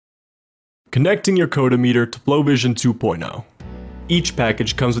Connecting your CODA meter to FlowVision 2.0. Each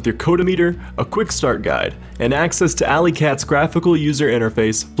package comes with your CODA meter, a quick start guide, and access to Alicat's graphical user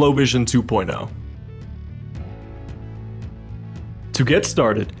interface, FlowVision 2.0. To get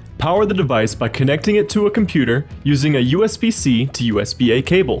started, power the device by connecting it to a computer using a USB-C to USB-A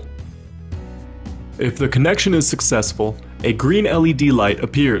cable. If the connection is successful, a green LED light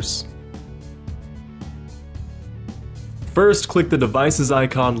appears. First, click the device's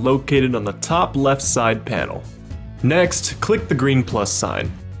icon located on the top left side panel. Next, click the green plus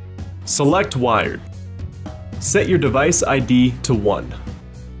sign. Select Wired. Set your device ID to 1.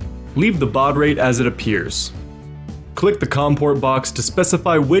 Leave the baud rate as it appears. Click the COM port box to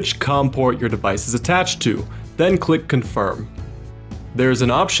specify which COM port your device is attached to, then click Confirm. There is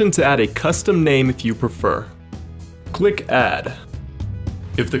an option to add a custom name if you prefer. Click Add.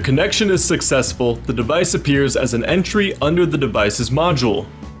 If the connection is successful, the device appears as an entry under the device's module.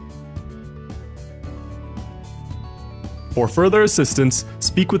 For further assistance,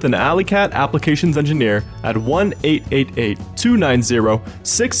 speak with an Alicat applications engineer at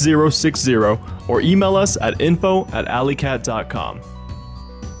 1-888-290-6060 or email us at info@alicat.com.